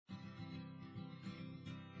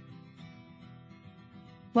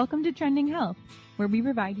Welcome to Trending Health, where we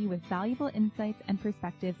provide you with valuable insights and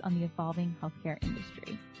perspectives on the evolving healthcare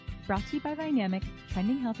industry. Brought to you by Vynamic,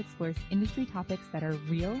 Trending Health explores industry topics that are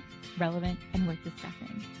real, relevant, and worth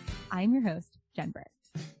discussing. I'm your host, Jen Britt.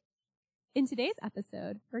 In today's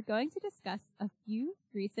episode, we're going to discuss a few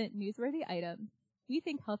recent newsworthy items we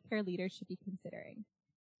think healthcare leaders should be considering.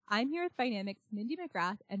 I'm here with Vynamic's Mindy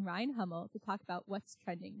McGrath and Ryan Hummel to talk about what's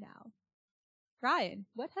trending now. Ryan,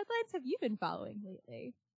 what headlines have you been following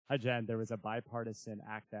lately? Hi, Jen. There was a bipartisan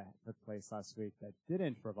act that took place last week that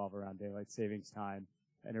didn't revolve around daylight savings time,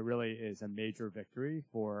 and it really is a major victory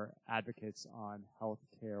for advocates on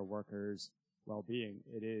healthcare workers' well-being.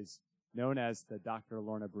 It is known as the Dr.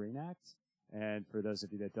 Lorna Breen Act, and for those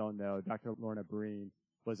of you that don't know, Dr. Lorna Breen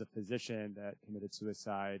was a physician that committed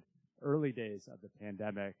suicide early days of the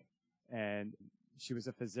pandemic, and she was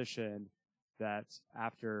a physician that,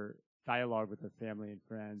 after dialogue with her family and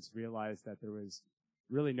friends, realized that there was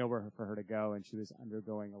really nowhere for her to go, and she was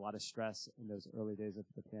undergoing a lot of stress in those early days of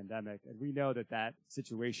the pandemic. And we know that that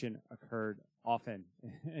situation occurred often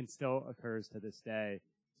and still occurs to this day,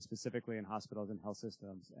 specifically in hospitals and health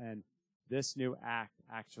systems. And this new act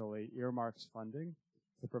actually earmarks funding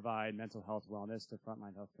to provide mental health wellness to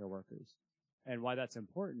frontline healthcare workers. And why that's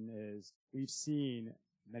important is we've seen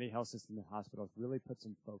many health systems and hospitals really put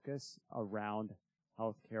some focus around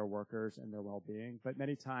healthcare workers and their well-being, but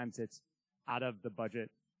many times it's out of the budget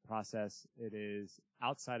process, it is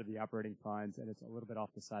outside of the operating funds, and it's a little bit off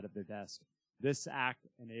the side of their desk. This act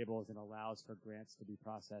enables and allows for grants to be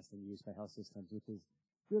processed and used by health systems, which is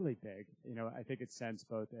really big. You know, I think it sends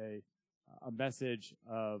both a message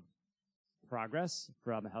of progress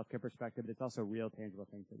from a healthcare perspective, but it's also real tangible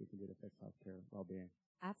things that we can do to fix healthcare well-being.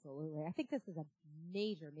 Absolutely. I think this is a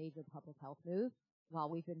major public health move. While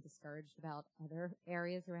we've been discouraged about other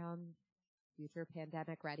areas around future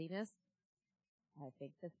pandemic readiness, I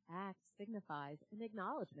think this act signifies an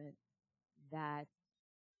acknowledgement that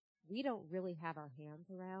we don't really have our hands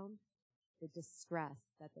around the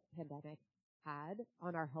distress that the pandemic had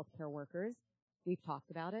on our healthcare workers. We've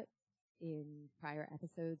talked about it in prior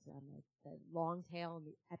episodes on the long tail and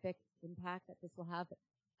the epic impact that this will have.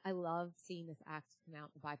 I love seeing this act come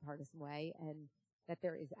out in a bipartisan way, and that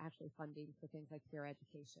there is actually funding for things like peer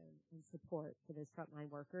education and support for those frontline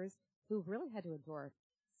workers who've really had to endure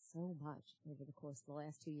so much over the course of the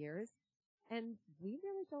last 2 years. And we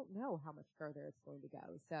really don't know how much further it's going to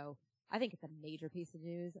go. So I think it's a major piece of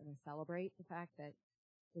news, and I celebrate the fact that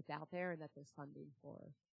it's out there and that there's funding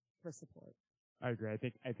for support. I agree. I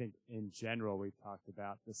think in general, we've talked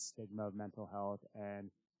about the stigma of mental health, and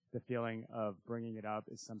the feeling of bringing it up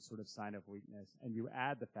is some sort of sign of weakness. And you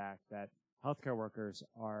add the fact that healthcare workers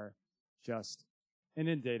are just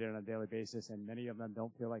inundated on a daily basis, and many of them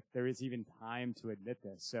don't feel like there is even time to admit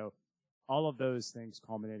this. So all of those things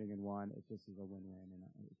culminating in one, it just is a win-win, and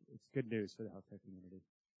it's good news for the healthcare community.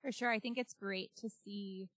 For sure. I think it's great to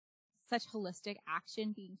see such holistic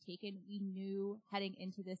action being taken. We knew heading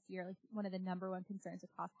into this year, like one of the number one concerns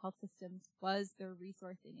across health systems was their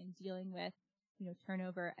resourcing and dealing with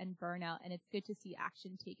turnover and burnout. And it's good to see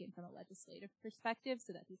action taken from a legislative perspective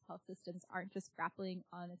so that these health systems aren't just grappling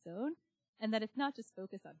on its own, and that it's not just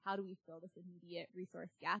focused on how do we fill this immediate resource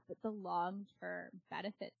gap, but the long-term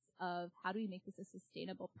benefits of how do we make this a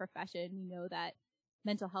sustainable profession. We know that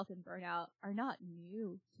mental health and burnout are not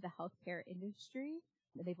new to the healthcare industry.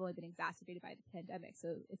 They've only been exacerbated by the pandemic.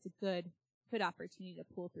 So it's a good opportunity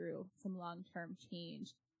to pull through some long-term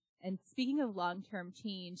change. And speaking of long-term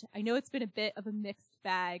change, I know it's been a bit of a mixed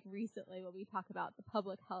bag recently when we talk about the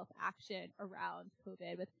public health action around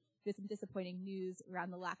COVID, with some disappointing news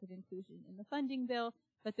around the lack of inclusion in the funding bill.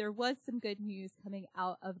 But there was some good news coming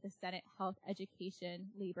out of the Senate Health, Education,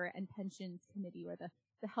 Labor, and Pensions Committee, or the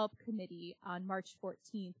HELP Committee, on March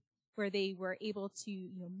 14th, where they were able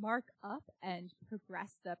to mark up and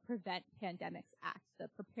progress the Prevent Pandemics Act, the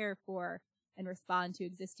Prepare for and Respond to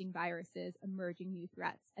Existing Viruses, Emerging New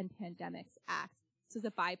Threats, and Pandemics Act. So it's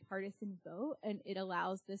a bipartisan vote, and it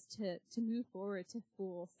allows this to move forward to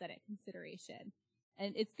full Senate consideration.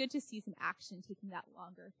 And it's good to see some action taking that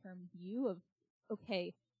longer-term view of,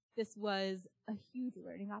 okay, this was a huge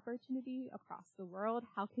learning opportunity across the world.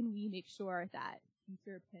 How can we make sure that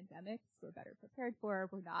future pandemics we're better prepared for?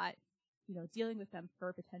 We're not dealing with them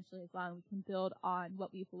for potentially as long. We can build on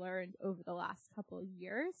what we've learned over the last couple of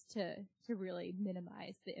years to really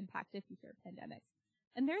minimize the impact of future pandemics.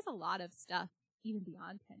 And there's a lot of stuff even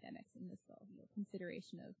beyond pandemics in this bill.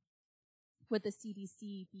 Consideration of would the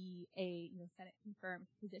CDC be a Senate confirmed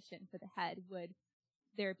position for the head? Would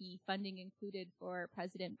there be funding included for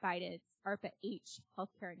President Biden's ARPA-H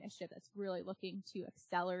healthcare initiative that's really looking to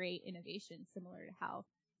accelerate innovation, similar to how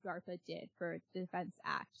DARPA did for the Defense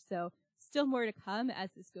Act. So still more to come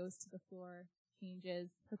as this goes to the floor,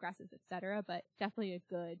 changes, progresses, etc., but definitely a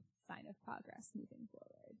good sign of progress moving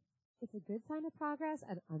forward. It's a good sign of progress,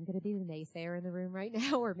 and I'm going to be the naysayer in the room right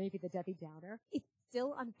now, or maybe the Debbie Downer. It's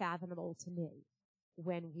still unfathomable to me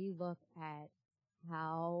when we look at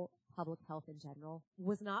how public health in general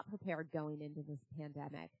was not prepared going into this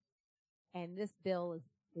pandemic. And this bill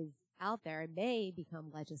is out there. It may become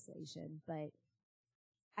legislation, but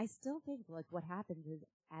I still think like what happens is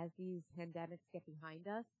as these pandemics get behind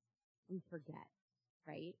us, we forget,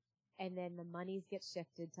 right? And then the monies get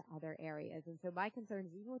shifted to other areas. And so my concern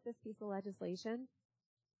is even with this piece of legislation,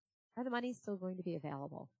 are the monies still going to be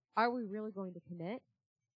available? Are we really going to commit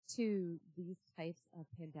to these types of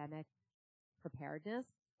pandemic preparedness?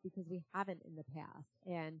 Because we haven't in the past.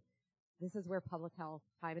 And this is where public health,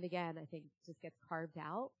 time and again, I think just gets carved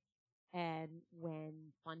out. And when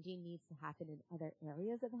funding needs to happen in other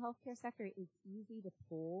areas of the healthcare sector, it's easy to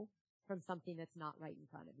pull from something that's not right in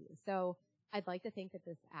front of you. So I'd like to think that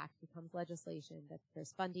this act becomes legislation, that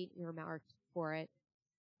there's funding earmarked for it.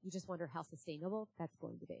 You just wonder how sustainable that's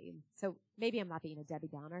going to be. So maybe I'm not being a Debbie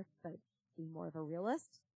Downer, but being more of a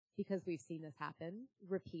realist because we've seen this happen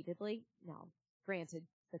repeatedly. Now, granted,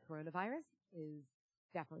 the coronavirus is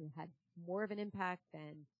definitely had more of an impact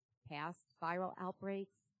than past viral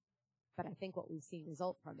outbreaks. But I think what we've seen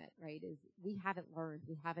result from it, right, is we haven't learned,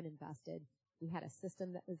 we haven't invested. We had a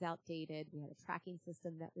system that was outdated. We had a tracking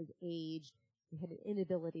system that was aged. We had an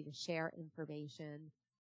inability to share information.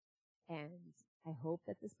 And I hope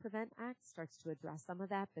that this PREVENT Act starts to address some of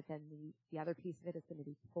that, but then the other piece of it is going to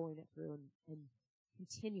be pulling it through and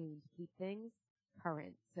continuing to keep things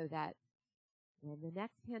current so that when the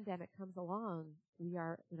next pandemic comes along, we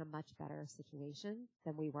are in a much better situation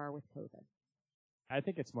than we were with COVID. I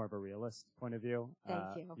think it's more of a realist point of view. Thank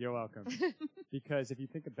you. You're welcome. Because if you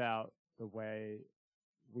think about the way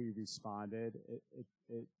we responded,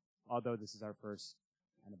 it although this is our first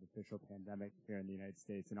kind of official pandemic here in the United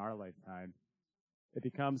States in our lifetime, it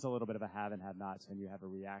becomes a little bit of a have and have nots when you have a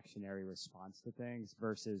reactionary response to things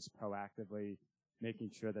versus proactively making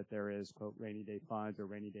sure that there is, quote, rainy day funds or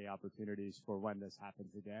rainy day opportunities for when this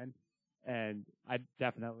happens again. And I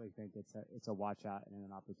definitely think it's a watch out and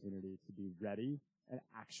an opportunity to be ready and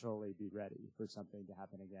actually be ready for something to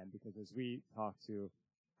happen again. Because as we talk to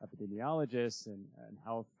epidemiologists and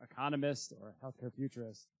health economists or healthcare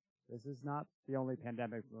futurists, this is not the only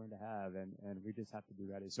pandemic we're going to have, and we just have to be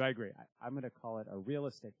ready. So I agree. I'm going to call it a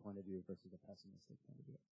realistic point of view versus a pessimistic point of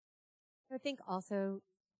view. I think also,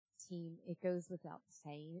 team, it goes without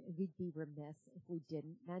saying, we'd be remiss if we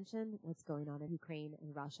didn't mention what's going on in Ukraine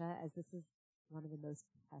and Russia, as this is one of the most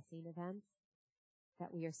pressing events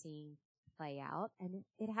that we are seeing play out, and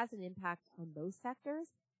it has an impact on both sectors.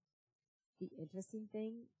 The interesting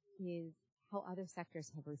thing is how other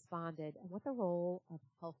sectors have responded and what the role of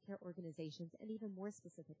healthcare organizations and even more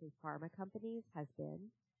specifically pharma companies has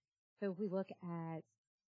been. So if we look at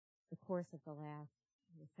the course of the last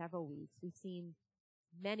several weeks, we've seen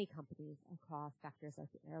many companies across sectors like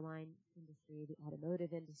the airline industry, the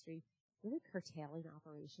automotive industry, really curtailing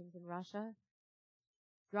operations in Russia.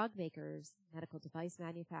 Drug makers, medical device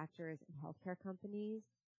manufacturers, and healthcare companies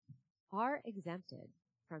are exempted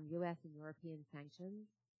from U.S. and European sanctions.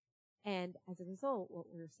 And as a result, what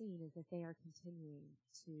we're seeing is that they are continuing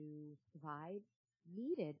to provide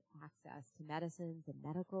needed access to medicines and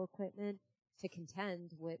medical equipment to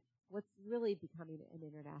contend with what's really becoming an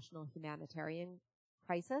international humanitarian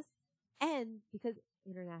crisis. And because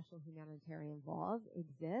international humanitarian laws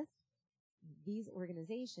exist, these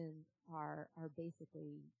organizations are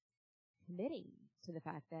basically committing to the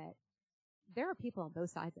fact that there are people on both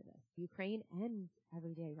sides of this, Ukraine and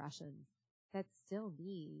everyday Russians, that still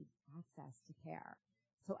need access to care.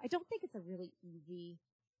 So I don't think it's a really easy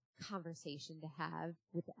conversation to have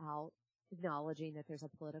without acknowledging that there's a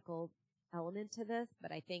political element to this.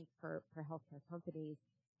 But I think for healthcare companies,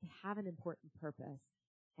 they have an important purpose.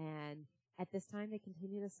 And at this time, they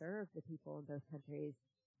continue to serve the people in both countries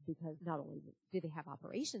because not only do they have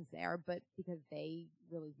operations there, but because they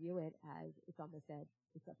really view it as it's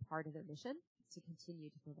a part of their mission to continue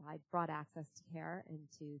to provide broad access to care and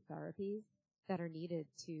to therapies that are needed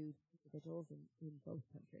to individuals in both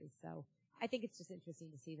countries. So I think it's just interesting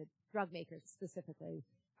to see that drug makers specifically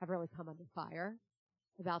have really come under fire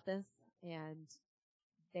about this, and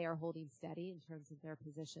they are holding steady in terms of their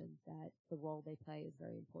position that the role they play is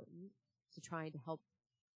very important to trying to help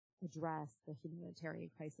address the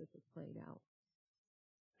humanitarian crisis that's playing out.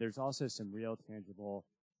 There's also some real tangible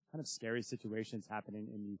kind of scary situations happening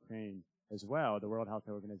in Ukraine as well. The World Health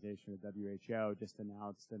Organization, the WHO, just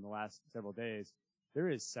announced in the last several days there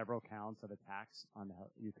is several counts of attacks on the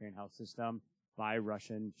Ukraine health system by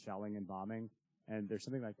Russian shelling and bombing. And there's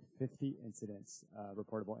something like 50 incidents,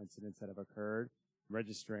 reportable incidents that have occurred,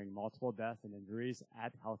 registering multiple deaths and injuries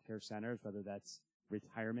at healthcare centers, whether that's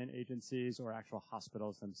retirement agencies or actual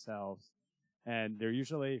hospitals themselves. And they're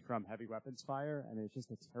usually from heavy weapons fire, and it's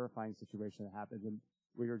just a terrifying situation that happens. And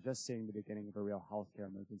we are just seeing the beginning of a real healthcare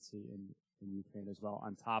emergency in Ukraine as well,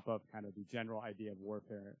 on top of kind of the general idea of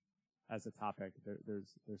warfare as a topic.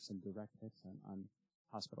 There's some direct hits on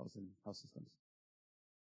hospitals and health systems.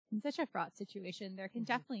 In such a fraught situation, there can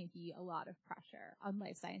definitely be a lot of pressure on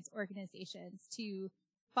life science organizations to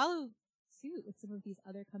follow suit with some of these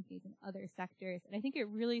other companies in other sectors. And I think it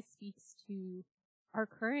really speaks to our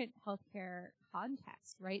current healthcare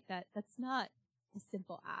context, right? That's not a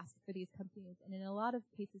simple ask for these companies. And in a lot of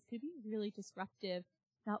cases could be really disruptive,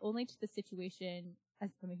 not only to the situation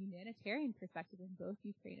as from a humanitarian perspective in both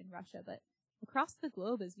Ukraine and Russia, but across the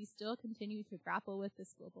globe as we still continue to grapple with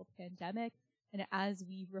this global pandemic. And as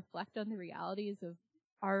we reflect on the realities of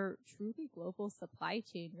our truly global supply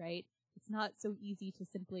chain, right? It's not so easy to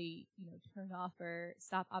simply, turn off or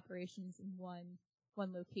stop operations in one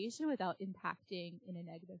location without impacting in a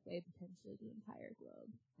negative way potentially the entire globe.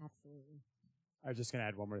 Absolutely. I was just going to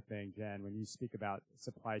add one more thing, Jen. When you speak about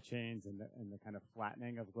supply chains and the kind of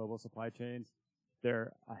flattening of global supply chains,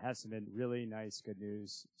 there has been really nice, good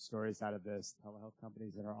news stories out of this. Telehealth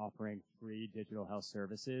companies that are offering free digital health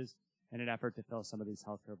services in an effort to fill some of these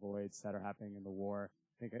healthcare voids that are happening in the war.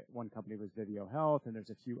 I think one company was Vivio Health, and there's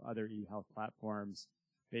a few other e-health platforms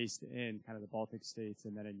based in kind of the Baltic states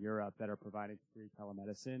and then in Europe that are providing free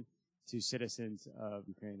telemedicine to citizens of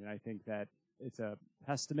Ukraine. And I think that it's a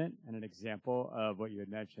testament and an example of what you had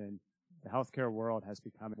mentioned. The healthcare world has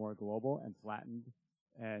become more global and flattened.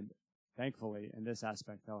 And thankfully, in this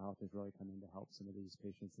aspect, telehealth has really come in to help some of these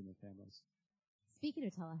patients and their families. Speaking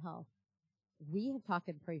of telehealth, we have talked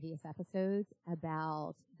in previous episodes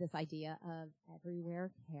about this idea of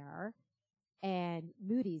everywhere care, and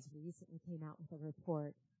Moody's recently came out with a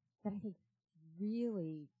report that I think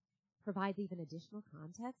really provides even additional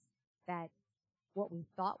context that what we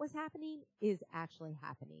thought was happening is actually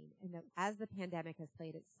happening, and that as the pandemic has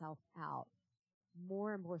played itself out,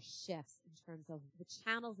 more and more shifts in terms of the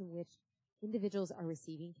channels in which individuals are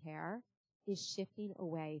receiving care is shifting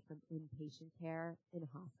away from inpatient care in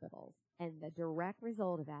hospitals. And the direct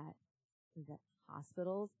result of that is that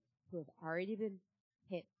hospitals who have already been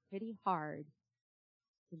hit pretty hard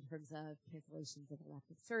in terms of cancellations of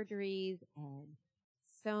elective surgeries and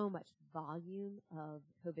so much volume of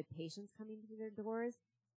COVID patients coming through their doors,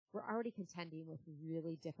 we're already contending with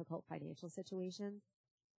really difficult financial situations.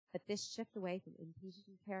 But this shift away from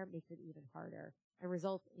inpatient care makes it even harder and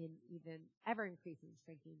results in even ever-increasing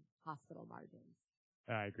shrinking hospital margins.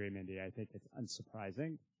 I agree, Mindy. I think it's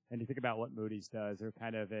unsurprising. And you think about what Moody's does, they're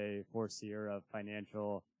kind of a foreseer of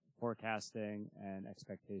financial forecasting and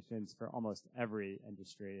expectations for almost every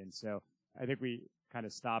industry. And so I think we kind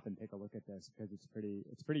of stop and take a look at this because it's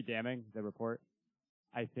pretty damning, the report.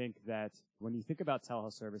 I think that when you think about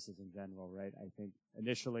telehealth services in general, right, I think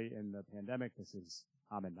initially in the pandemic, this is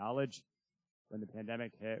common knowledge. When the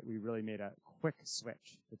pandemic hit, we really made a quick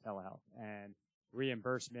switch to telehealth, and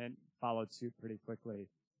reimbursement followed suit pretty quickly.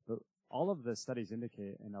 But all of the studies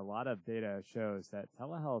indicate, and a lot of data shows, that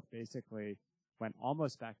telehealth basically went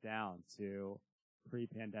almost back down to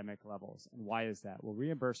pre-pandemic levels. And why is that? Well,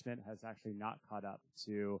 reimbursement has actually not caught up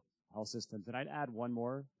to health systems. And I'd add one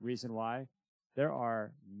more reason why. There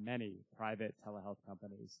are many private telehealth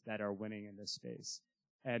companies that are winning in this space,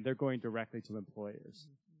 and they're going directly to employers.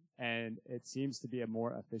 Mm-hmm. And it seems to be a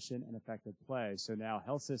more efficient and effective play. So now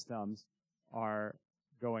health systems are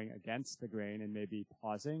going against the grain and maybe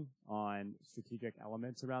pausing on strategic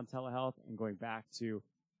elements around telehealth and going back to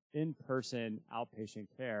in-person outpatient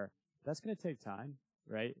care. That's going to take time,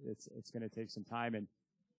 right? It's going to take some time. And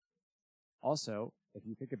also, if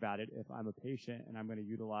you think about it, if I'm a patient and I'm going to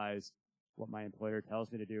utilize what my employer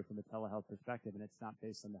tells me to do from a telehealth perspective, and it's not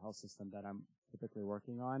based on the health system that I'm typically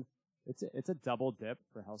working on, it's a double dip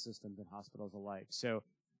for health systems and hospitals alike. So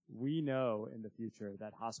we know in the future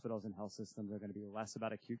that hospitals and health systems are going to be less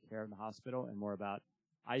about acute care in the hospital and more about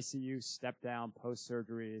ICU, step down, post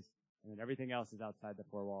surgeries, and then everything else is outside the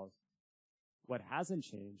four walls. What hasn't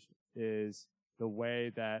changed is the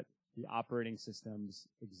way that the operating systems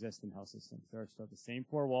exist in health systems. There are still the same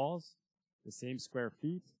four walls, the same square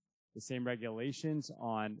feet, the same regulations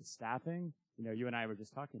on staffing. You know, you and I were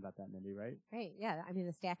just talking about that, Mindy, right? Right, yeah. I mean,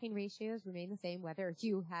 the staffing ratios remain the same whether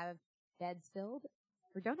you have beds filled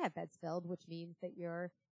or don't have beds filled, which means that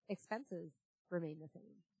your expenses remain the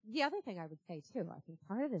same. The other thing I would say, too, I think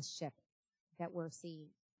part of this shift that we're seeing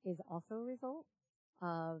is also a result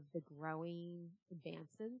of the growing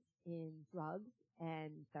advancements in drugs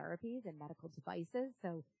and therapies and medical devices.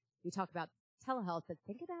 So we talk about telehealth, but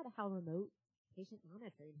think about how remote patient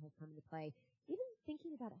monitoring has come into play. Even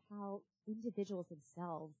thinking about how individuals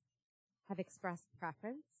themselves have expressed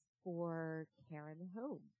preference for care in the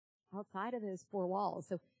home outside of those four walls.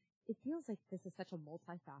 So it feels like this is such a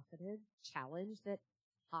multifaceted challenge that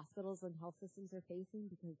hospitals and health systems are facing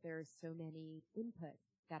because there are so many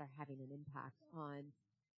inputs that are having an impact on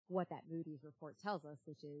what that Moody's report tells us,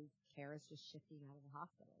 which is care is just shifting out of the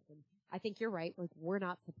hospitals. And I think you're right. Like, we're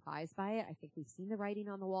not surprised by it. I think we've seen the writing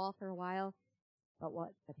on the wall for a while, but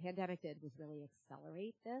what the pandemic did was really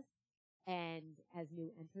accelerate this. And as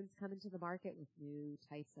new entrants come into the market with new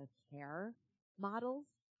types of care models,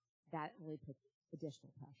 that only puts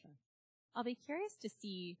additional pressure. I'll be curious to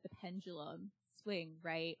see the pendulum swing,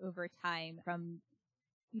 right, over time from,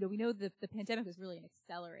 we know that the pandemic was really an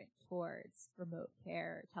accelerant towards remote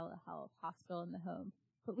care, telehealth, hospital in the home,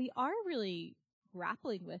 but we are really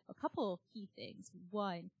grappling with a couple key things.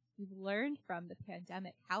 One, we've learned from the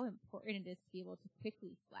pandemic how important it is to be able to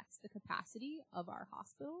quickly flex the capacity of our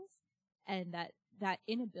hospitals, and that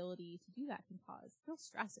inability to do that can cause real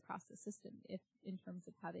stress across the system if in terms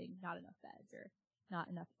of having not enough beds or not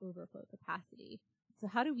enough overflow capacity. So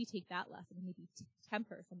how do we take that lesson and maybe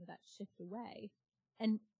temper some of that shift away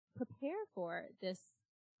and prepare for this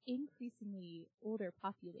increasingly older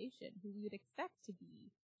population who we would expect to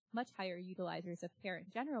be much higher utilizers of care in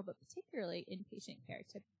general, but particularly inpatient care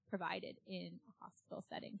provided in a hospital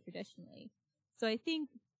setting traditionally. So I think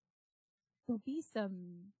there'll be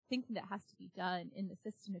some thinking that has to be done in the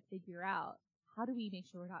system to figure out how do we make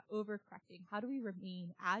sure we're not overcorrecting? How do we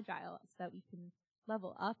remain agile so that we can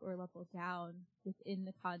level up or level down within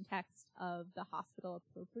the context of the hospital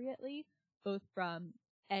appropriately, both from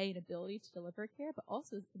an ability to deliver care, but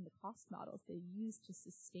also in the cost models they use to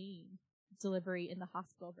sustain delivery in the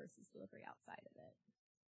hospital versus delivery outside of it.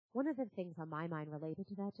 One of the things on my mind related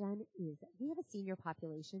to that, Jen, is that we have a senior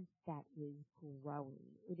population that is growing.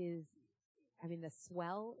 The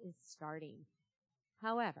swell is starting.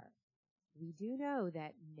 However, we do know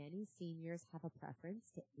that many seniors have a preference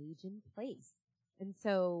to age in place. And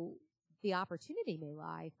so the opportunity may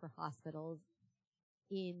lie for hospitals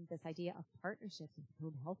in this idea of partnerships with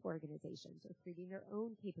home health organizations or creating their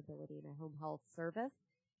own capability in a home health service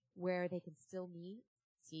where they can still meet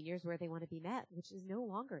seniors where they want to be met, which is no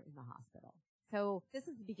longer in the hospital. So this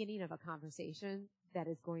is the beginning of a conversation that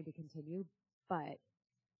is going to continue, but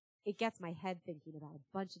it gets my head thinking about a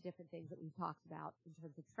bunch of different things that we've talked about in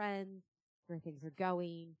terms of trends, where things are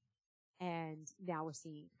going, and now we're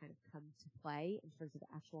seeing kind of come to play in terms of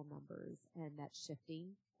actual numbers and that shifting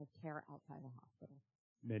of care outside the hospital.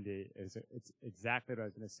 Mindy, it's exactly what I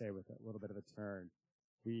was going to say with a little bit of a turn.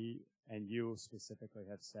 We, and you specifically,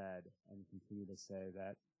 have said and continue to say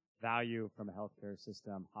that value from a healthcare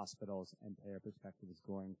system, hospitals, and payer perspective is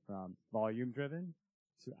going from volume-driven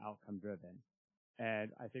to outcome-driven.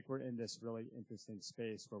 And I think we're in this really interesting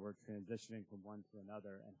space where we're transitioning from one to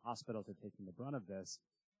another, and hospitals are taking the brunt of this.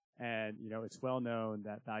 And, it's well known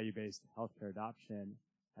that value-based healthcare adoption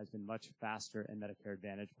has been much faster in Medicare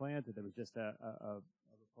Advantage plans. And there was just a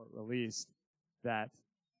report released that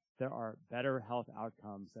there are better health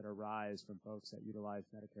outcomes that arise from folks that utilize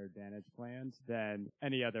Medicare Advantage plans than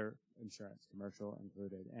any other insurance, commercial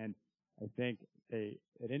included. And I think it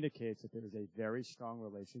indicates that there is a very strong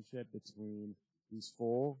relationship between these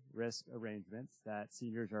full risk arrangements that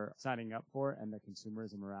seniors are signing up for and the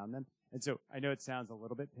consumerism around them. And so I know it sounds a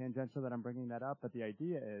little bit tangential that I'm bringing that up, but the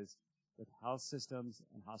idea is with health systems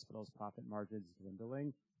and hospitals' profit margins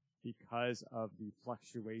dwindling because of the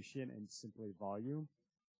fluctuation in simply volume,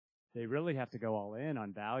 they really have to go all in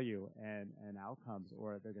on value and outcomes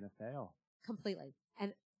or they're going to fail. Completely.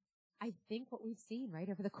 And I think what we've seen right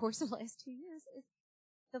over the course of the last 2 years is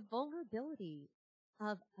the vulnerability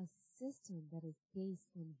of a system that is based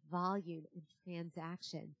on volume and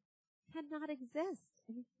transaction cannot exist.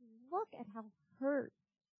 And if you look at how hurt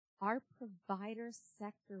our provider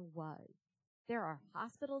sector was, there are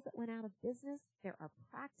hospitals that went out of business. There are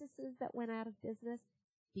practices that went out of business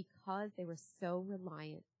because they were so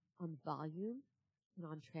reliant on volume and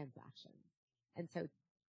on transactions. And so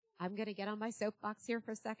I'm going to get on my soapbox here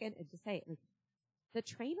for a second and just say, the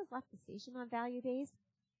train has left the station on value-based.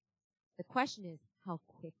 The question is how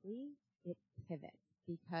quickly it pivots,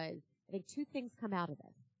 because I think two things come out of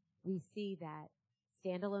this. We see that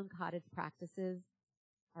standalone cottage practices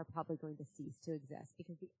are probably going to cease to exist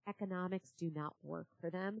because the economics do not work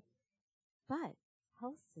for them. But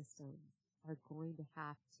health systems are going to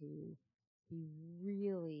have to be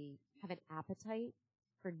really have an appetite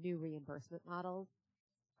for new reimbursement models,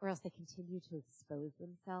 or else they continue to expose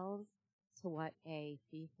themselves to what a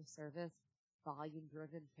fee-for-service,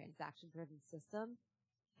 volume-driven, transaction-driven system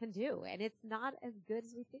can do. And it's not as good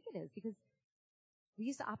as we think it is, because we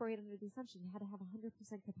used to operate under the assumption you had to have 100%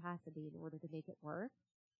 capacity in order to make it work.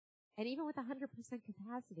 And even with 100%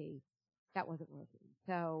 capacity, that wasn't working.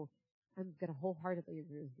 So I'm going to wholeheartedly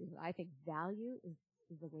agree with you. I think value is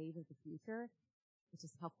the wave of the future. It's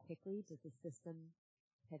just how quickly does the system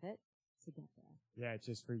pivot to get there. Yeah, it's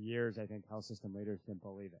just for years, I think health system leaders didn't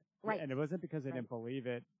believe it. Right. And it wasn't because they didn't believe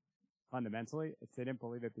it fundamentally. It's they didn't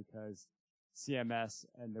believe it because CMS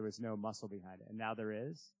and there was no muscle behind it. And now there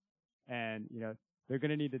is. And, they're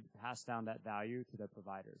going to need to pass down that value to their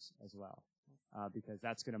providers as well. Because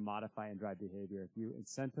that's going to modify and drive behavior. If you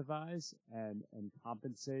incentivize and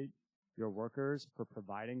compensate your workers for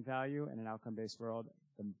providing value in an outcome-based world,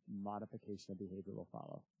 the modification of behavior will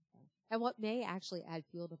follow. And what may actually add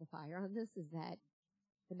fuel to the fire on this is that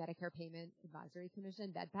the Medicare Payment Advisory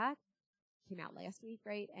Commission, MedPAC, came out last week,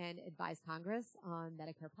 right, and advised Congress on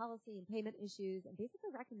Medicare policy and payment issues, and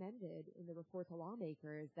basically recommended in the report to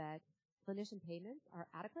lawmakers that clinician payments are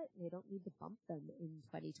adequate and they don't need to bump them in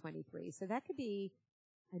 2023. So that could be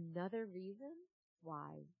another reason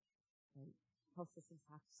why health systems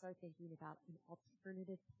have to start thinking about an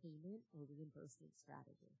alternative payment or reimbursement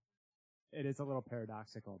strategy. It is a little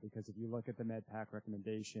paradoxical because if you look at the MedPAC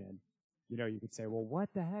recommendation, you could say, well, what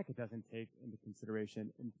the heck? It doesn't take into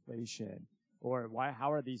consideration inflation. Or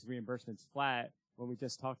how are these reimbursements flat when we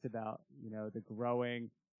just talked about, the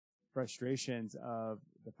growing frustrations of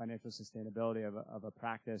the financial sustainability of a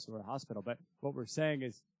practice or a hospital. But what we're saying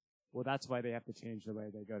is, well, that's why they have to change the way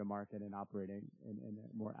they go to market and operating in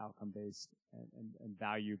a more outcome-based and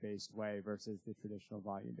value-based way versus the traditional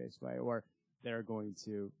volume-based way, or they're going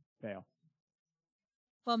to fail.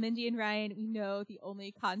 Well, Mindy and Ryan, we know the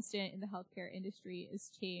only constant in the healthcare industry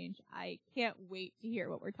is change. I can't wait to hear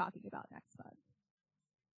what we're talking about next month.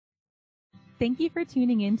 Thank you for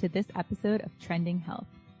tuning in to this episode of Trending Health.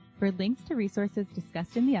 For links to resources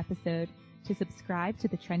discussed in the episode, to subscribe to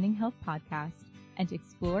the Trending Health podcast, and to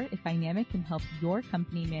explore if Vynamic can help your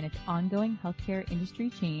company manage ongoing healthcare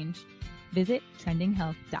industry change, visit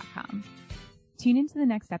trendinghealth.com. Tune into the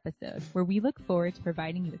next episode where we look forward to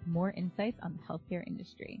providing you with more insights on the healthcare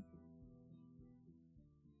industry.